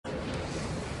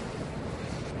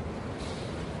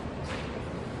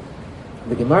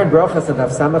The Gemara in Brachas and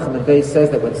Daf Samach and the Beis says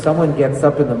that when someone gets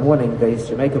up in the morning, they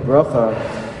should make a bracha,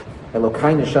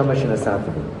 Elokai neshama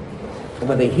shenasatavi. And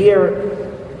when they hear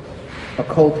a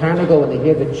cold tarnagel, when they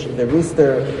hear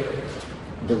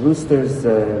the rooster's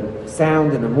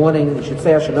sound in the morning, they should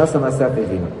say Hashanasa Masat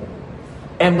Vivina.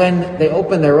 And when they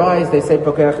open their eyes, they say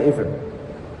Pokeach Ivr.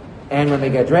 And when they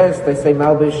get dressed, they say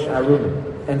Malbish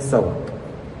Arunim, and so on.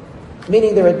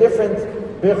 Meaning there are different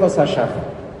Birchos HaShachar.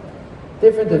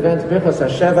 Different events, Birchos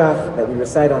HaShevach, that we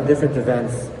recite on different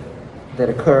events that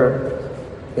occur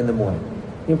in the morning.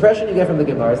 The impression you get from the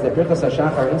Gemara is that Birchos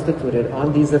HaShachar are instituted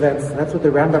on these events, and that's what the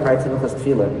Rambam writes in Hilchos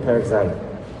Tefillah in Perek Zayin.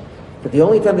 But the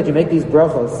only time that you make these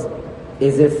brachos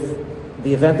is if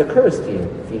the event occurs to you.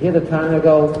 If you hear the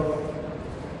tarnagel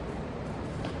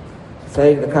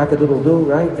saying the cock-a-doodle-doo,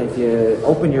 right? If you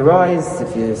open your eyes,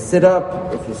 if you sit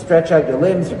up, if you stretch out your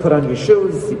limbs, you put on your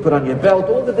shoes, you put on your belt,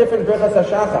 all the different Birchos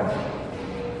HaShachar.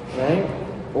 Right?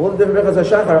 All the different Birchos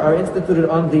HaShachar are instituted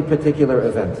on the particular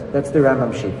event. That's the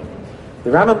Rambam sheet. The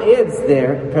Rambam adds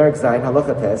there, in Perek Zayin,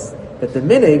 Halacha Tes, that the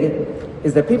minig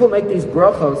is that people make these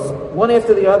brachos one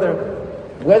after the other,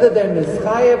 whether they're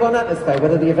nischayev or not nischayev,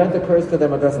 whether the event occurs to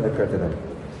them or doesn't occur to them.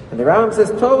 And the Rambam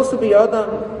says, Tosu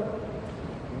biyadam,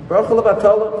 bracha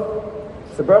l'batola.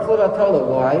 It's a bracha l'batola.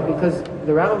 Why? Because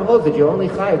the Rambam holds that you're only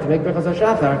chayev to make Birchos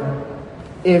HaShachar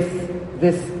if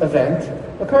this event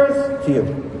occurs to you.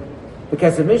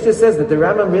 Because the Mishnah says that the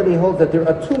Rambam really holds that there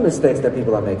are two mistakes that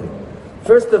people are making.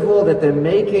 First of all, that they're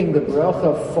making the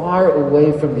bracha far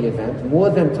away from the event, more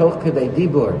than toch kedei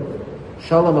dibur,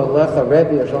 shalom alecha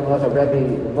Rebbe or shalom alecha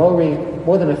Rebbe Mori,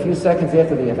 more than a few seconds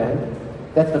after the event.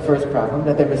 That's the first problem,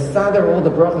 that they're misader all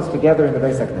the brachas together in the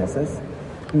Beis HaKnesses.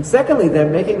 And secondly, they're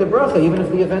making the bracha even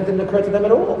if the event didn't occur to them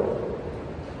at all.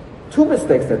 Two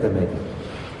mistakes that they're making.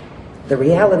 The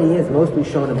reality is, most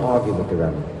Rishonim argue with the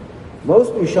Rambam.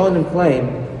 Most Rishonim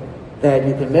claim that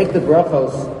you can make the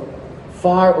brachos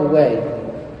far away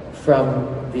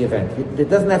from the event. It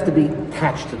doesn't have to be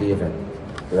attached to the event.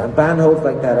 The Ramban holds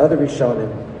like that, other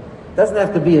Rishonim. It doesn't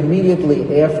have to be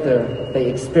immediately after they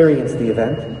experience the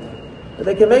event. But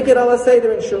they can make it ala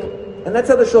seder in shul. And that's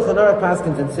how the Shulchan Aruch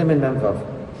paskins in Siman Memvav.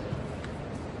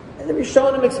 And the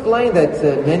Rishonim explain that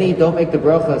many don't make the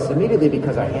brachos immediately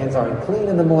because our hands aren't clean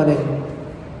in the morning.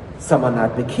 Some are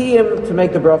not bekiyim to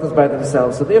make the brachos by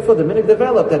themselves. So therefore the minhag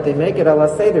developed that they make it ala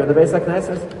seder in the Beis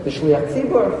HaKnesses. The Shliach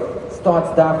Tzibur starts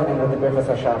davening with the Birchos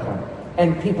HaShachar.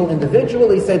 And people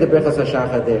individually say the Birchos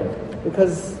HaShachar there.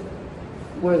 Because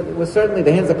we're certainly,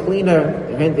 the hands are cleaner,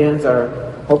 the hands are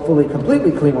hopefully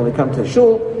completely clean when we come to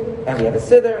shul, and we have a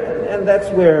siddur, and that's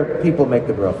where people make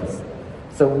the brachos.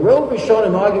 So Rov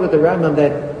Rishonim argue with the Rambam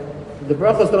that the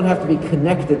brachos don't have to be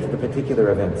connected to the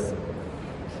particular events.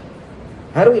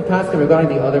 How do we pass them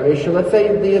regarding the other issue? Let's say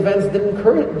the events didn't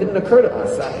occur to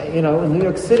us. In New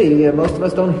York City, most of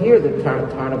us don't hear the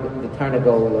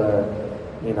tarnagel,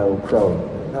 crowing.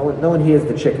 No one hears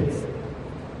the chickens.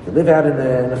 If you live out in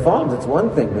the farms, it's one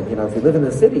thing, but if you live in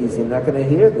the cities, you're not going to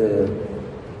hear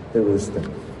the rooster.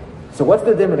 So what's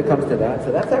the difference when it comes to that?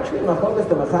 So that's actually Machokas,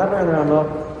 the Mechaber and the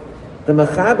Ramah. The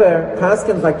Mechaber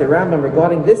paskins like the Rambam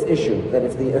regarding this issue, that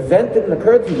if the event didn't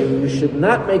occur to you, you should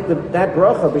not make that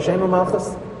bracha b'shem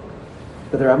malchus.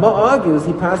 But the Ramah argues,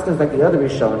 he paskins like the other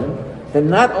Rishonim, that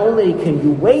not only can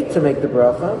you wait to make the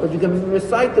bracha, but you can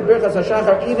recite the Birchos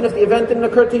HaShachar even if the event didn't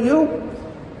occur to you.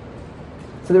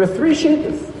 So there are three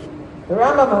shittas. The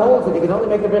Rambam holds that you can only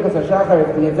make the Birchos HaShachar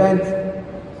if the event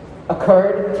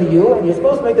occurred to you, and you're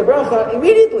supposed to make the bracha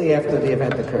immediately after the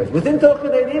event occurs, within toch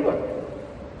kedei dibur.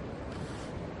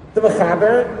 The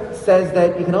Mechaber says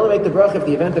that you can only make the bracha if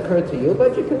the event occurred to you,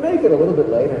 but you can make it a little bit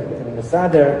later. You can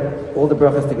misader all the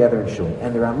brachas together in shul.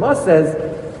 And the Ramah says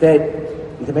that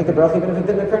you can make the bracha even if it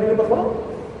didn't occur to you before,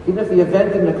 even if the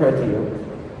event didn't occur to you.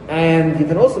 And you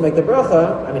can also make the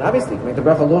bracha, obviously, you can make the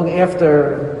bracha long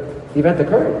after the event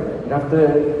occurred. You don't have to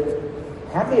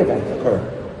have the event occur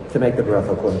to make the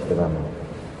bracha according to the Rambam.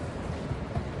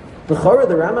 The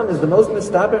Rambam is the most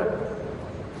mistaber.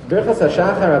 Birchos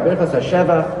HaShachar, Birchos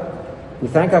HaShevach. We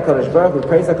thank HaKadosh Baruch Hu, we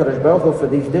praise HaKadosh Baruch Hu for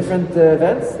these different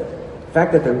events. The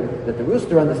fact that the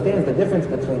rooster understands the difference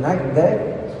between night and day.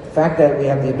 The fact that we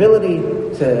have the ability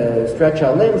to stretch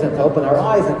our limbs and to open our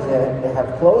eyes and to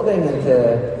have clothing and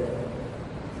to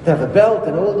have a belt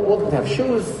and all to have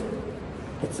shoes.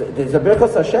 There's a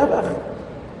Birchos HaShevach.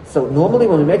 So normally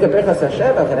when we make a Birchos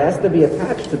HaShevach, it has to be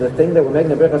attached to the thing that we're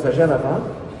making a Birchos HaShevach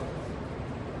on.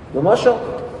 L'mashal,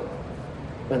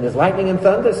 when there's lightning and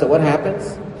thunder, so what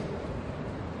happens?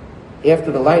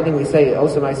 After the lightning we say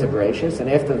Osamai Sabracious, and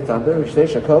after the thunder we say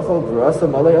Shakochol Grasa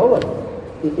Mole Olam.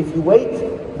 If you wait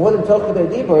before the Tochadei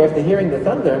Dibur, after hearing the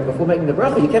thunder, before making the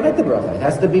bracha, you can't make the bracha. It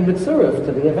has to be mitzuruf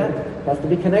to the event. It has to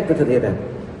be connected to the event.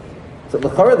 So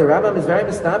l'chora, the Rambam is very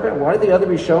mistaber. Why do the other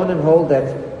Rishonim hold that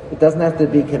it doesn't have to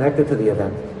be connected to the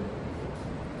event?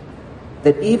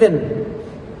 That even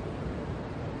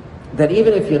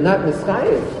if you're not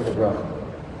mischayev in the bracha,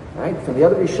 right? From the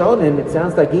other Rishonim, it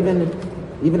sounds like even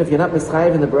if you're not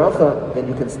mischayev in the bracha, then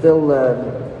you can still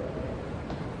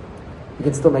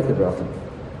make the bracha.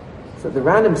 So the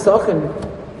Ranim Sochem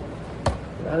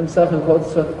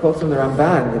quotes from the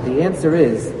Ramban that the answer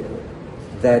is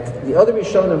that the other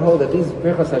Rishonim hold that these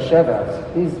Birchos HaShachar,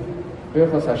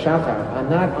 are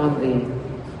not on the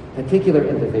particular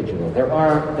individual. They're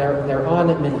on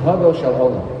minhago shel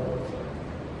olam.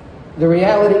 The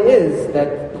reality is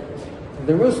that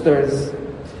the roosters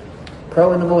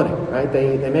crow in the morning, right?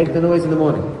 They make the noise in the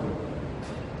morning.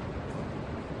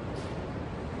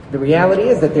 The reality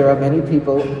is that there are many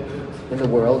people in the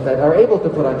world that are able to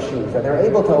put on shoes, that are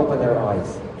able to open their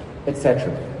eyes,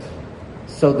 etc.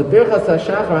 So the Birchos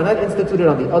HaShachar are not instituted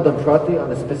on the Adam Prati, on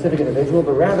the specific individual,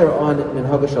 but rather on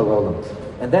Minhag Shel Olam.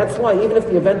 And that's why, even if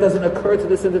the event doesn't occur to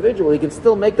this individual, he can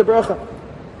still make the bracha.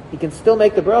 He can still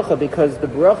make the bracha because the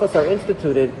brachas are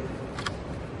instituted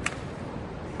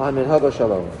on Minhag Shel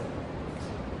Olam.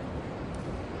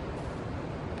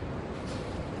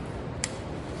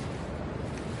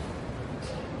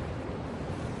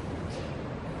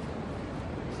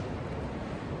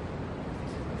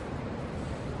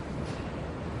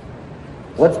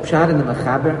 What's pshat in the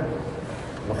Mechaber?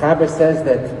 Mechaber says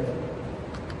that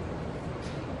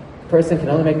a person can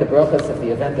only make the brachas if the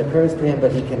event occurs to him,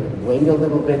 but he can wait a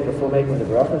little bit before making the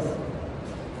brachas.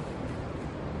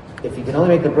 If he can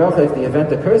only make the bracha if the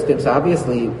event occurs to him, so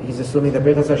obviously he's assuming that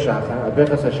Birchos HaShachar or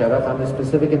Birchos HaShevach on the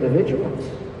specific individual.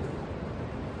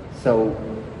 So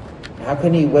how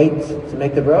can he wait to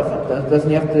make the bracha? Doesn't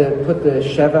he have to put the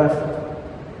shevach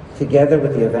together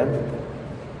with the event?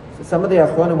 Some of the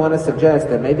Achronim want to suggest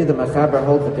that maybe the Mechaber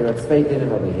holds that there are tzvei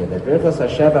dinim over here. That Birchos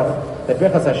HaShevach, that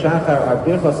Birchos HaShachar are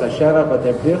Birchos HaShevach, but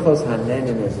they're Birchos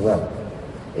HaNenin as well.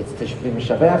 It's to be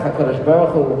Mishabeach HaKadosh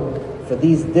Baruch Hu for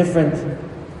these different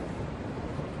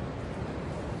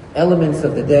elements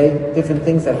of the day, different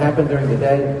things that happen during the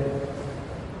day.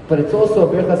 But it's also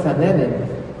a Birchos HaNenin,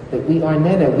 that we are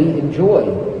nene, we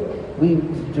enjoy, we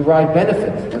derive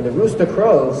benefit. When the rooster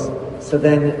crows, so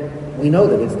then we know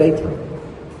that it's daytime.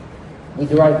 We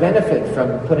derive benefit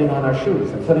from putting on our shoes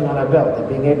and putting on our belt and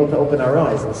being able to open our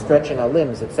eyes and stretching our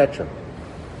limbs, etc.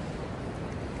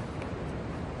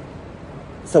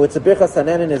 So it's a Birchos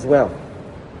HaNenin as well.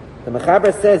 The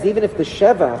Mechaber says even if the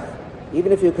Shevach,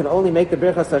 even if you can only make the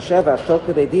Birchos HaShevach,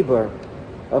 Tokadei Dibur,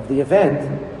 of the event,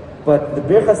 but the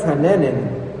Birchos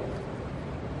HaNenin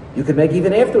you can make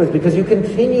even afterwards because you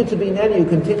continue to be nene, you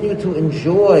continue to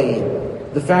enjoy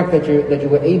the fact that you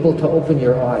were able to open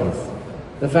your eyes.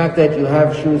 The fact that you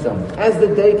have shoes on. As the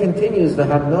day continues, the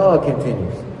Hanoah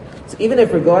continues. So even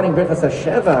if regarding Birchos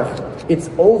HaShevach, it's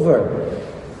over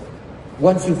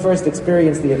once you first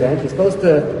experience the event, you're supposed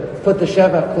to put the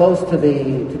Shevach close to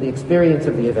the experience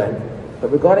of the event.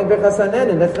 But regarding Birchos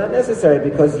HaNenin, that's not necessary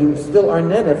because you still are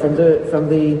nene from the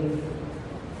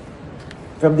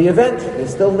event. You're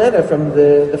still nene from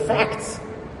the facts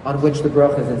on which the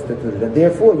bracha is instituted. And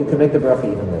therefore, you can make the bracha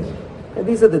even later. And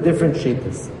these are the different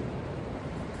shittas.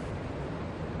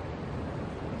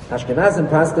 Ashkenazim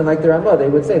paskin like the Ramah, they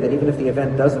would say that even if the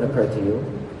event doesn't occur to you,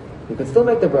 you can still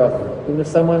make the bracha. Even if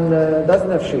someone doesn't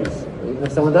have shoes, even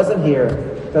if someone doesn't hear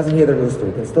the rooster,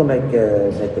 you can still make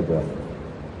the bracha.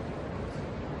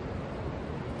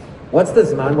 What's the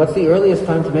zman? What's the earliest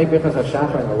time to make Birchos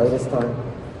HaShachar and the latest time?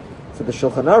 So the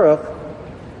Shulchan Aruch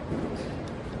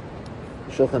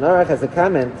has a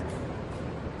comment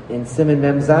in Siman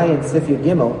Mem Zayin Sif Yud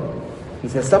Gimel. He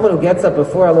says someone who gets up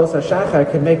before Alos HaShachar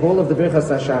can make all of the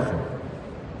Birchos HaShachar.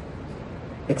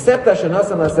 Except Hashanah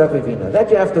L'Asech Vivina.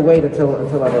 That you have to wait until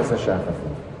Alos HaShachar.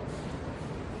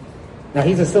 Now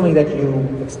he's assuming that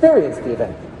you experienced the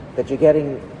event. That you're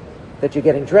getting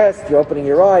dressed, you're opening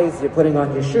your eyes, you're putting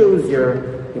on your shoes, you're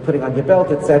putting on your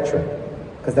belt, etc.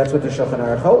 Because that's what the Shulchan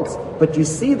Aruch holds. But you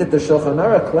see that the Shulchan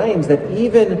Aruch claims that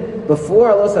even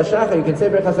before Alos HaShachar, you can say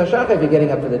Birchos HaShachar if you're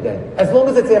getting up for the day. As long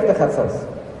as it's after Chatzos.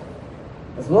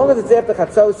 As long as it's after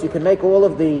Chatzos, you can make all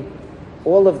of the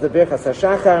Birchos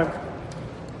HaShachar.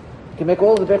 You can make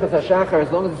all of the Birchos HaShachar as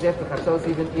long as it's after Chatzos,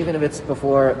 even if it's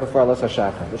before Alos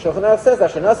HaShachar. The Shulchan Aruch says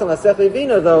Hashanah L'Asech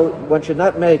Vivina, though one should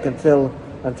not make until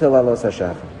Alos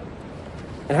HaShachar.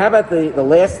 And how about the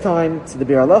last time? So the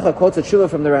Bir Halacha quotes a tshuva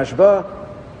from the Rashba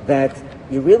that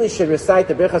you really should recite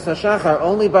the Birchos HaShachar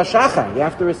only b'shachar. You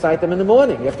have to recite them in the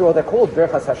morning. After all, they're called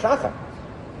Birchos HaShachar.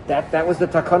 That was the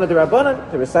takana de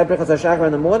Rabbanan, to recite Birchos HaShachar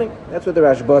in the morning. That's what the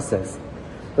Rashba says.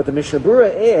 But the Mishnah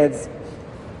Berurah adds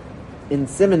in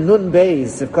Siman Nun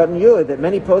Beis of Katan Yud that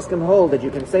many poskim hold that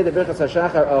you can say the Birchos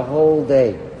HaShachar a whole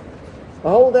day. A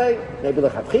whole day. Maybe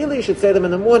l'chatchila you should say them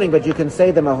in the morning, but you can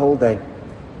say them a whole day.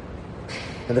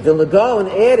 And the Vilna Gaon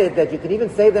added that you can even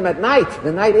say them at night,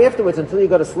 the night afterwards, until you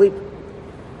go to sleep.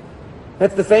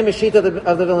 That's the famous sheet of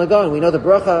the Vilna Gaon. We know the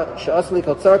bracha she'asli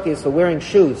kol tzarki is for wearing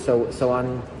shoes. So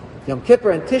on Yom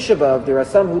Kippur and Tisha B'Av, there are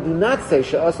some who do not say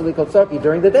she'asli kol tzarki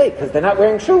during the day because they're not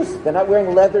wearing shoes. They're not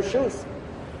wearing leather shoes.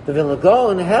 The Vilna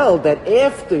Gaon held that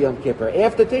after Yom Kippur,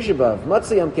 after Tisha B'Av,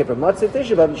 Matzah Yom Kippur, Matzah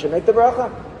Tisha B'Av, you should make the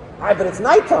bracha. But it's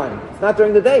nighttime. It's not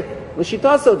during the day.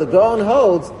 L'shitaso, the Gaon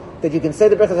holds that you can say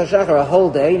the Birchos HaShachar a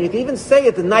whole day, and you can even say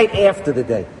it the night after the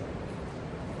day.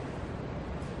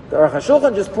 The Aruch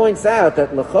HaShulchan just points out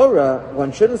that l'chora,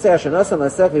 one shouldn't say Hashanasan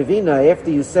L'asech Vivina after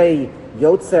you say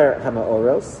Yotzer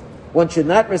HaMa'oros. One should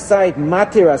not recite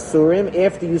Matir Asurim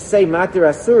after you say Matir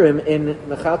Asurim in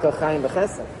Mechalkel Chaim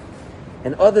B'Chesed.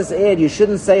 And others add, you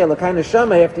shouldn't say Elokai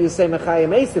Neshama after you say Mechayim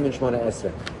Eisim in Shmona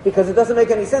Esrei. Because it doesn't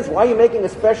make any sense. Why are you making a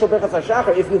special Birchos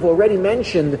HaShachar if you've already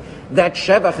mentioned that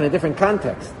Shevach in a different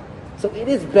context? So it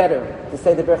is better to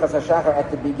say the Birchos HaShachar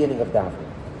at the beginning of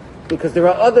davening. Because there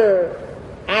are other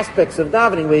aspects of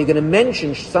davening where you're going to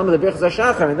mention some of the Birchos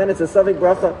HaShachar, and then it's a Safek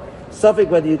Bracha, Safek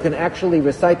whether you can actually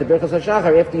recite the Birchos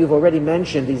HaShachar after you've already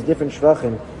mentioned these different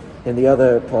Shvachim in the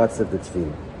other parts of the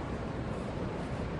Tefillah.